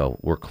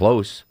 we're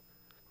close.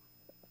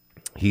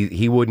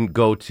 He wouldn't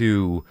go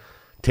to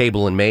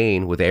Table in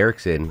Maine with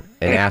Erickson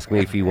and ask me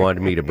if he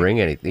wanted me to bring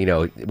anything.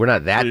 We're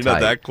not that You're tight. not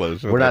that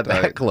close. We're not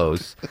that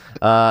close.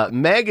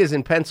 Meg is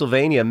in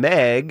Pennsylvania.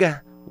 Meg,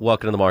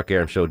 welcome to the Mark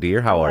Arum Show, dear.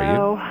 How are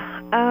you?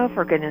 Oh,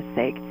 for goodness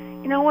sake.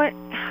 You know what?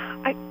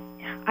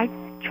 I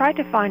tried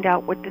to find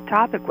out what the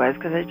topic was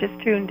because I just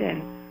tuned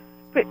in.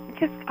 But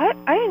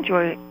I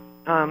enjoy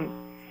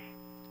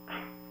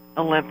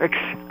Olympics.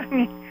 I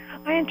mean,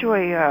 I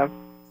enjoy...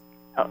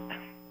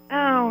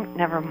 oh,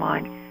 never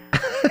mind.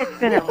 It's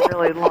been a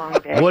really long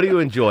day. What do you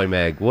enjoy,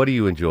 Meg? What do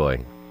you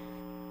enjoy?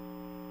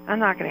 I'm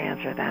not going to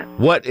answer that.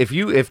 What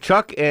if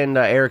Chuck and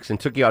Erickson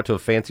took you out to a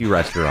fancy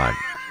restaurant?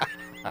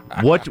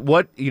 what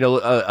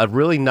a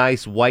really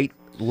nice white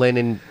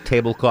linen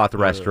tablecloth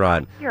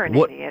restaurant. You're an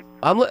idiot.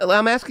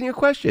 I'm asking you a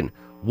question.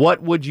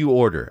 What would you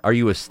order? Are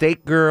you a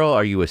steak girl?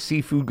 Are you a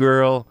seafood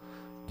girl?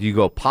 Do you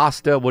go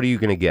pasta? What are you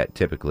going to get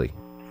typically?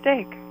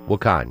 Steak.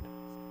 What kind?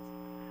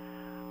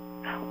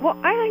 Well,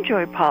 I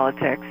enjoy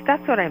politics.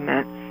 That's what I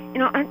meant.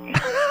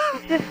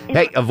 It's just...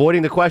 Hey,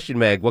 avoiding the question,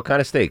 Meg. What kind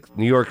of steak?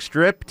 New York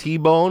strip,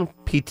 T-bone,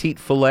 petite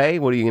filet?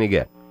 What are you going to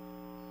get?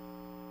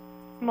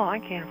 Well, I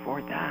can't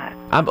afford that.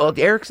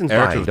 Erickson's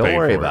fine. Don't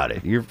worry about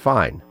it. You're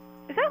fine.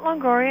 Is that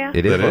Longoria?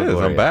 It is.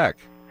 Longoria. I'm back.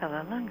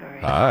 Hello,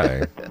 Longoria.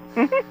 Hi.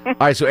 All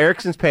right, so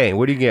Erickson's paying.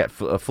 What do you get?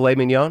 Filet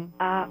mignon?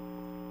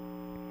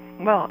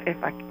 Well, if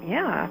I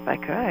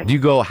could. Do you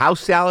go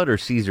house salad or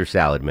Caesar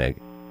salad,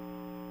 Meg?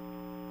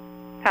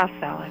 House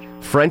salad.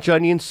 French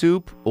onion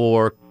soup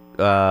or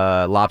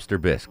lobster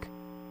bisque?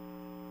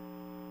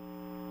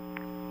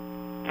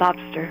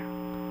 Lobster.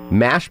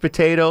 Mashed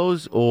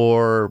potatoes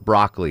or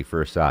broccoli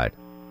for a side?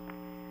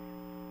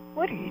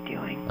 What are you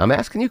doing? I'm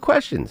asking you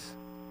questions.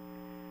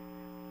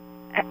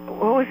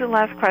 What was the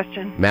last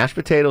question? Mashed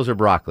potatoes or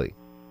broccoli?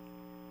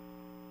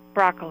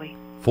 Broccoli.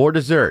 For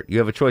dessert, you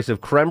have a choice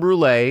of creme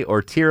brulee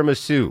or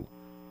tiramisu.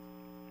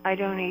 I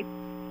don't eat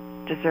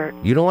dessert.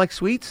 You don't like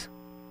sweets?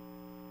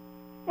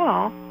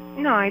 Well,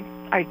 No,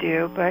 I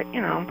do, but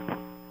you know.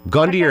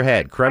 Gun to your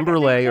head, creme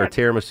brulee or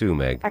tiramisu,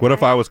 Meg? What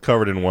if I was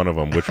covered in one of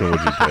them? Which one would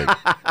you take?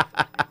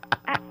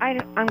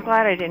 I'm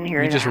glad I didn't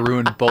hear You that. just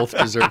ruined both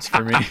desserts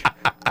for me.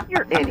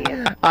 You're an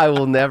idiot. I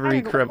will never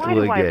eat creme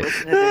brulee again.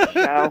 Listen to this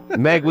show?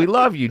 Meg, we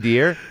love you,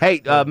 dear.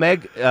 Hey,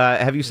 Meg,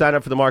 have you signed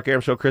up for the Mark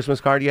Arum Show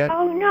Christmas card yet?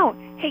 Oh no!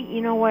 Hey,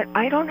 you know what?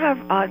 I don't have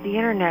the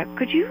internet.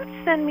 Could you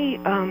send me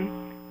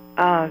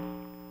a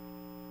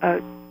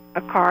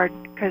card?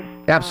 Cause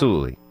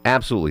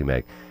Absolutely,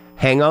 Meg.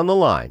 Hang on the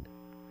line.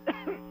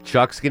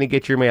 Chuck's going to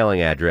get your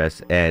mailing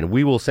address, and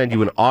we will send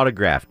you an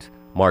autographed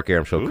Mark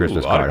Arum Show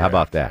Christmas card. How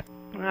about that?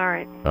 all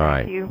right. All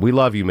right. Thank you. We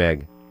love you,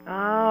 Meg.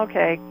 Oh,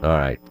 okay. All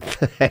right.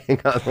 Hang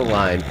on the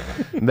line.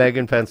 Meg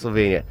in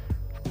Pennsylvania.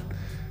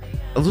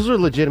 Those are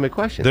legitimate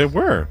questions. They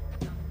were.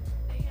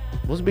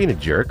 I wasn't being a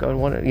jerk. I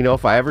want to,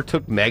 if I ever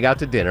took Meg out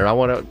to dinner, I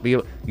want to be.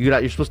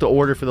 You're supposed to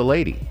order for the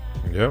lady.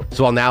 Yep.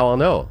 So now I'll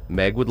know.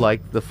 Meg would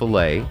like the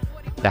filet,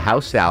 the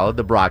house salad,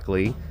 the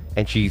broccoli,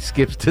 and she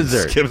skips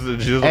dessert. She doesn't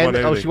want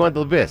anything. She wanted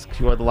the bisque.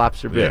 She wanted the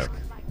lobster bisque.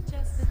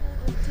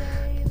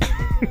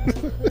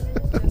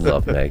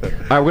 Love Meg. All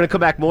right, we're going to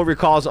come back. More of your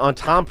calls on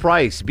Tom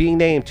Price being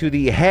named to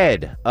the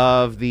head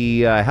of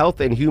the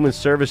Health and Human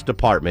Service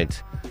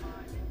Department.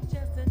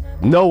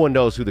 No one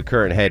knows who the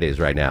current head is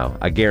right now.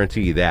 I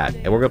guarantee you that.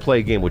 And we're going to play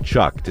a game with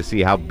Chuck to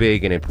see how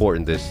big and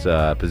important this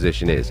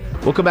position is.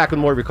 We'll come back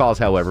with more of your calls,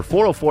 however.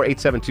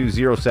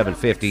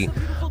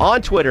 404-872-0750.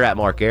 On Twitter at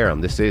Mark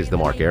Arum. This is The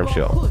Mark Arum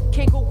Show.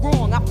 Can't go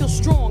wrong. I feel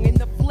strong and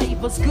the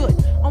flavor's good.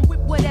 I'm with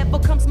whatever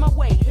comes my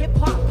way.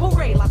 Hip-hop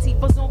parade.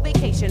 Latifah's on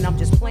vacation. I'm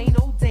just plain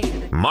old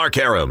Dana. Mark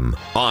Arum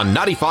on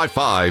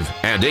 95.5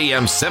 and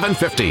AM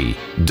 750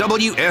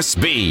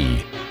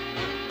 WSB.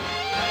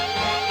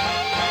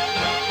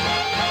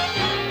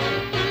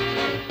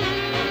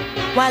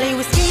 While he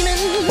was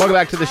scheming. Welcome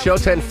back to the show,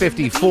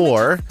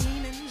 10:54.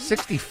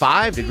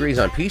 65 degrees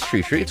on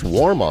Peachtree Street. It's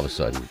warm all of a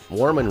sudden.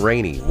 Warm and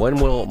rainy. When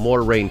will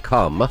more rain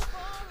come?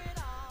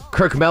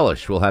 Kirk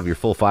Mellish will have your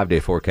full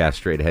 5-day forecast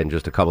straight ahead in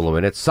just a couple of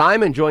minutes.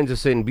 Simon joins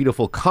us in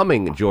beautiful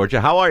Cumming,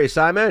 Georgia. How are you,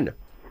 Simon?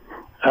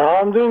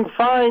 I'm doing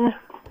fine.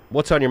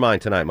 What's on your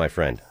mind tonight, my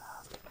friend?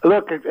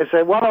 Look, it's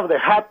one of the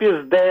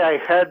happiest day I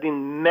had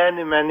in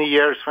many, many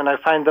years when I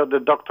find out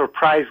that Dr.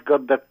 Price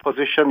got that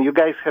position. You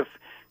guys have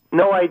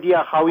no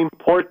idea how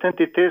important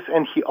it is,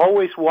 and he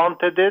always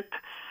wanted it.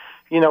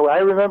 I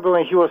remember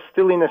when he was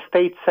still in the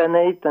state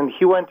senate, and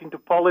he went into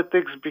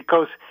politics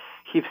because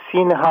he'd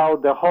seen how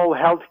the whole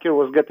healthcare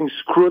was getting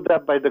screwed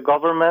up by the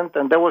government,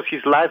 and that was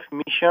his life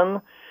mission,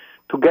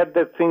 to get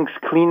the things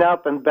clean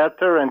up and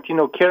better. And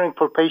caring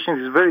for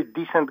patients. He's a very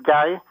decent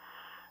guy,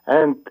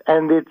 and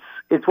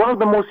it's one of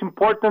the most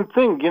important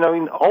things.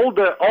 In all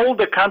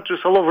the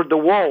countries all over the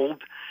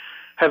world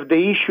have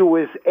the issue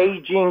with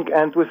aging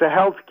and with the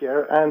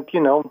healthcare. And,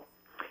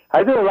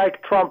 I didn't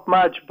like Trump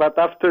much, but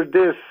after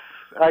this,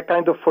 I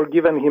kind of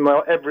forgiven him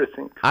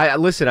everything.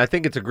 Listen, I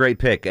think it's a great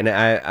pick, and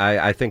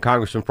I think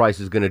Congressman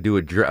Price is going to do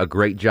a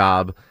great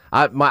job.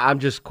 I'm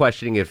just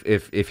questioning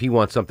if he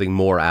wants something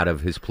more out of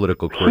his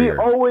political career. He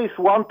always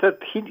wanted,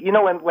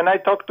 when I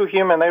talked to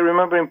him, and I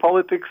remember in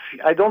politics,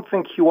 I don't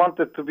think he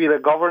wanted to be the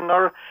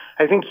governor.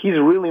 I think his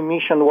really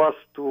mission was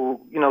to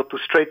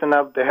straighten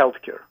up the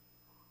healthcare.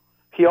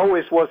 He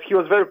always was. He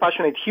was very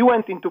passionate. He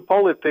went into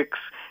politics.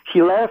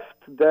 He left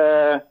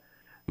the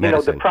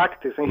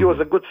practice, and he was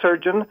a good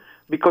surgeon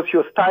because he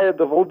was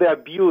tired of all the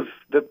abuse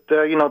that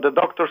the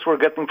doctors were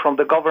getting from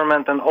the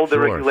government and all the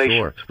regulations.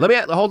 Sure. Let me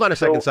hold on a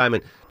second,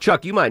 Simon.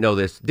 Chuck, you might know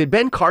this. Did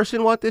Ben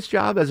Carson want this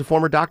job as a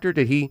former doctor?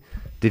 Did he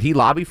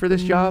lobby for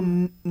this job?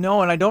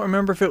 No, and I don't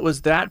remember if it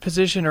was that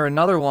position or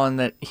another one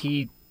that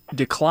he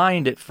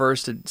declined at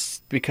first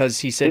because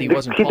he said he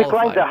wasn't qualified. He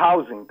declined the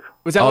housing.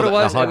 Was that what it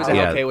was?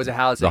 It was a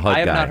housing. I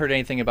have not heard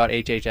anything about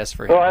HHS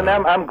for him. Well, and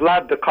I'm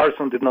glad that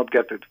Carson did not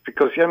get it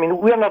because, we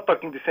are not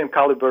talking the same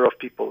caliber of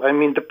people.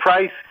 The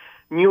Price,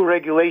 new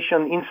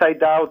regulation,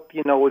 inside out,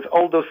 with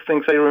all those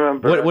things I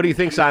remember. What do you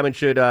think, Simon?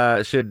 Should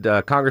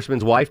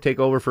Congressman's wife take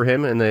over for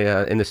him in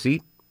the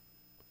seat?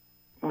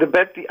 I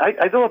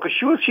don't know, because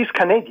she's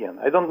Canadian.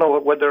 I don't know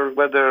whether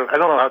I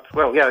don't know how.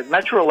 Well, yeah,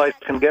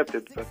 naturalized can get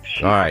it, but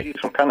she's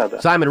from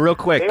Canada. Simon, real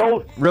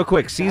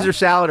quick, Caesar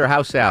salad or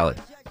house salad?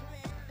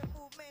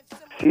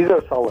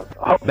 Caesar salad.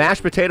 Oh.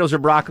 Mashed potatoes or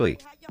broccoli?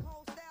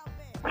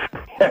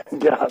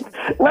 Yeah.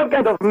 What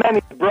kind of many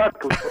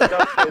broccoli?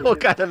 What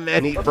kind of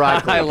many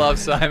broccoli? I love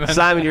Simon.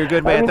 Simon, you're a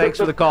good man. Thanks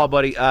for the call,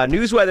 buddy.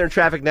 News, weather, and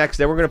traffic next.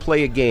 Then we're going to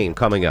play a game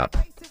coming up.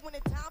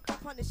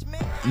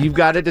 You've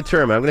got to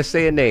determine. I'm going to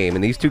say a name,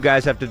 and these two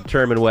guys have to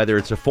determine whether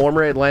it's a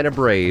former Atlanta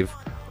Brave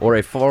or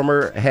a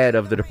former head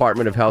of the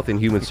Department of Health and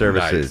Human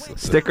Services.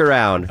 Nice. Stick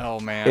around. Oh,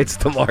 man. It's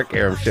the Mark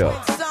Arum Show.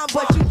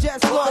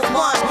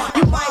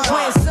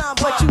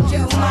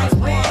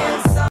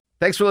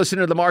 Thanks for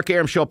listening to the Mark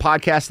Arum Show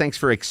podcast. Thanks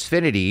for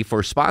Xfinity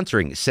for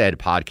sponsoring said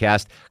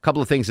podcast. A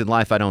couple of things in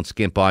life I don't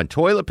skimp on.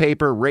 Toilet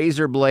paper,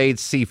 razor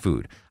blades,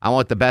 seafood. I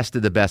want the best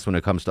of the best when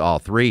it comes to all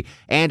three.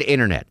 And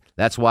internet.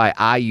 That's why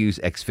I use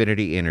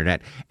Xfinity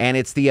Internet. And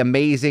it's the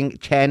amazing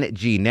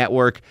 10G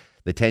network.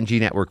 The 10G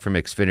network from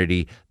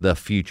Xfinity, the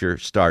future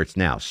starts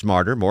now.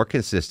 Smarter, more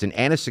consistent,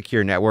 and a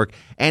secure network,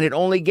 and it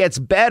only gets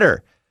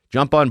better.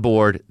 Jump on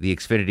board the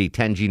Xfinity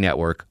 10G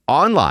network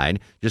online.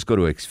 Just go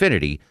to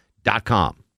Xfinity.com.